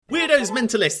those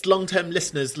mentalists, long-term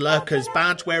listeners, lurkers,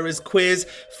 badge wearers, queers,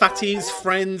 fatties,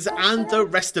 friends, and the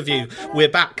rest of you. We're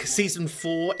back, season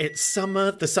 4. It's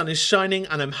summer, the sun is shining,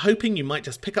 and I'm hoping you might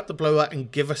just pick up the blower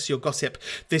and give us your gossip.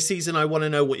 This season, I want to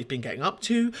know what you've been getting up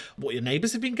to, what your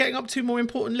neighbours have been getting up to, more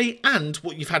importantly, and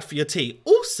what you've had for your tea.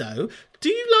 Also, do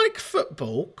you like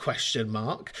football? ?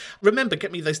 Remember,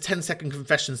 get me those 10-second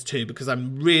confessions too, because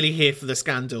I'm really here for the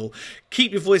scandal.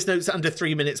 Keep your voice notes under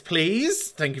 3 minutes,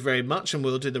 please. Thank you very much, and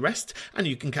we'll do the rest. And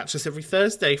you can catch us every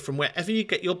Thursday from wherever you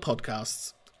get your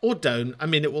podcasts. Or don't. I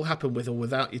mean, it will happen with or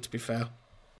without you, to be fair.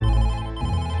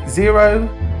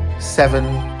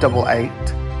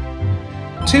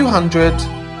 0788 200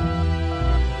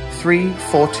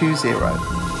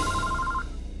 3420.